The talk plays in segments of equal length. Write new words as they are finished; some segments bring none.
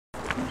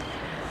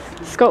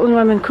Scotland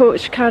women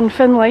coach Karen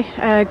Finlay,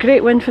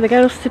 great win for the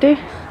girls today.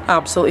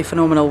 Absolutely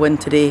phenomenal win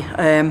today.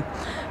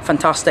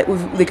 Fantastic.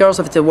 The girls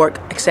have had to work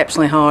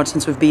exceptionally hard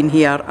since we've been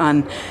here,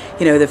 and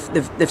you know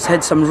they've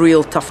had some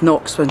real tough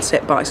knocks and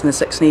setbacks in the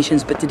Six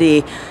Nations. But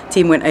today,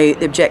 team went out.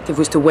 The objective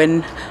was to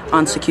win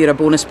and secure a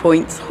bonus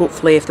point.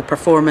 Hopefully, if the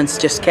performance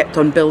just kept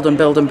on build,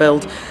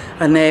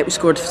 and we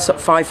scored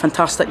 5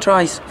 fantastic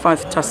tries.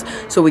 5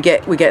 fantastic. So we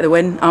get the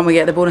win and we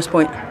get the bonus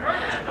point.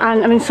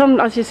 And I mean,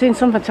 as you're saying,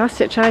 some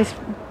fantastic tries.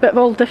 But of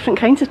all different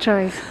kinds of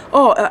tries.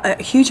 Oh, a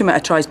huge amount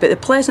of tries. But the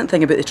pleasant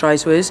thing about the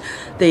tries was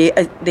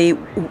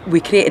we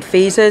created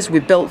phases, we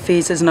built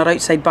phases, and our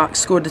outside backs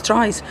scored the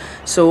tries.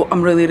 So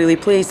I'm really, really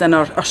pleased. And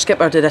our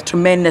skipper did a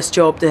tremendous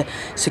job to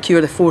secure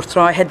the 4th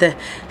try. Had the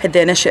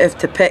initiative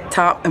to pick,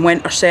 tap, and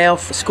went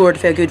herself. Scored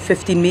for a good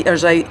 15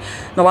 metres out.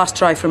 The last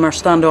try from our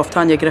standoff,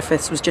 Tanya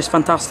Griffiths, was just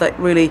fantastic.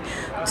 Really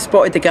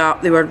spotted the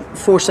gap. They were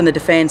forcing the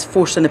defence,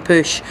 forcing the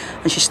push,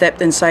 and she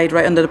stepped inside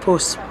right under the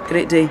post.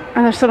 Great day.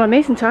 And there's some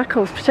amazing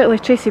tackles, particularly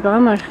Tracy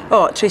Balmer.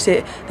 Oh,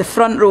 Tracy, the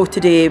front row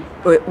today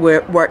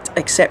worked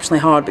exceptionally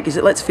hard because,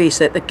 let's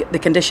face it, the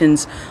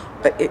conditions,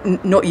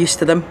 not used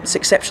to them. It's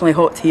exceptionally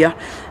hot here.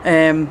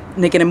 Not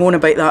going to moan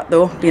about that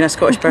though, being a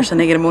Scottish person,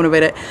 not going to moan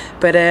about it.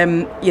 But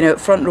you know,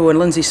 front row, and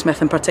Lindsay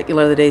Smith in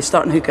particular today,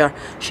 starting hooker,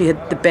 she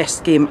had the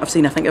best game I've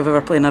seen, I think, I've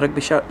ever played in a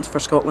rugby shirt for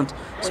Scotland.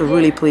 So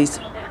really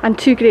pleased. And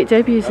 2 great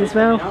debuts as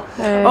well.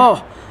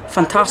 Oh,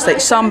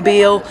 fantastic. Sam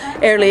Bale,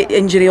 early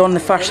injury on the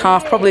first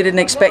half, probably didn't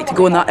expect to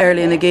go in that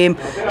early in the game.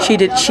 She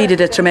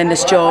did a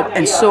tremendous job,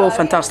 and so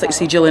fantastic to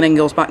see Gillian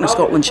Ingalls back in a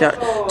Scotland shirt,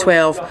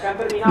 12,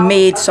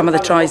 made some of the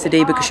tries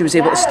today because she was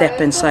able to step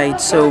inside.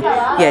 So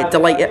yeah,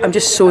 delighted. I'm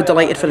just so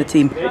delighted for the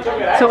team.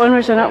 So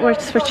onwards and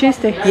upwards for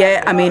Tuesday.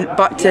 Yeah, I mean,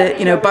 back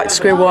to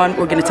square one.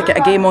 We're going to take it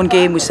a game on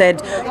game. We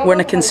said we're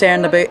not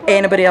concerned about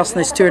anybody else in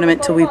this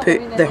tournament till we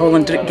put the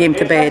Holland game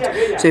to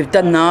bed. So we've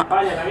done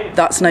that.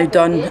 That's now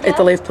done.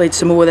 Italy have played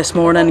Samoa this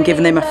morning,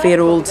 giving them a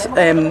fair old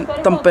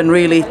thumping,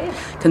 really,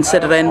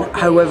 considering.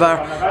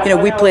 However, you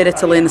know, we played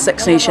Italy in the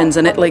Six Nations,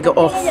 and Italy got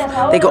off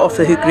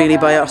the hook really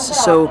by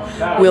us. So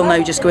we'll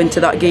now just go into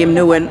that game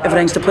knowing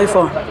everything's to play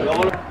for.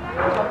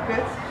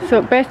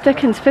 So Beth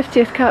Dickens'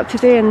 50th cap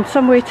today, and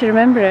some way to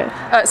remember it.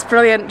 Oh, it's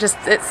brilliant. Just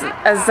it's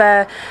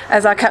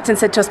as our captain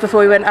said to us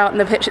before we went out on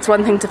the pitch. It's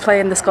one thing to play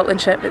in the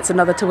Scotland ship; it's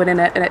another to win in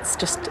it, and it's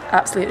just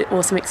absolutely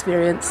awesome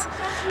experience.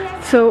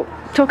 So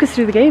talk us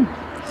through the game.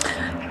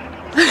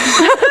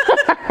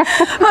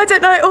 I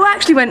don't know. It all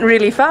actually went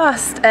really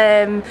fast.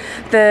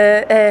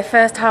 The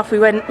first half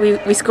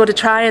we scored a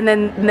try, and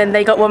then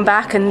they got one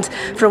back, and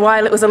for a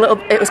while it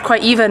was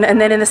quite even. And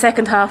then in the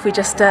second half we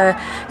just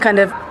kind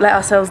of let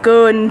ourselves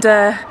go and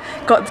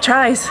got the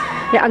tries.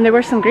 Yeah, and there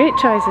were some great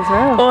tries as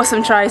well.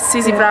 Awesome tries.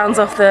 Susie Brown's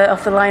off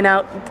the line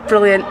out,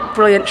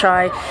 brilliant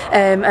try.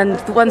 And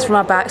the ones from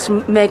our backs,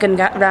 from Megan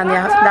ran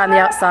the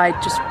outside,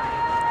 just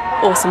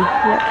awesome.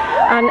 Yeah.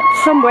 And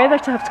some weather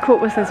to have to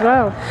cope with as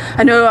well.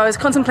 I know, I was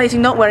contemplating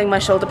not wearing my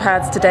shoulder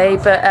pads today,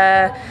 but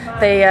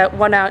they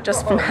won out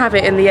just from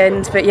habit in the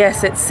end. But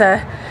yes,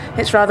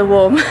 it's rather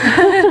warm.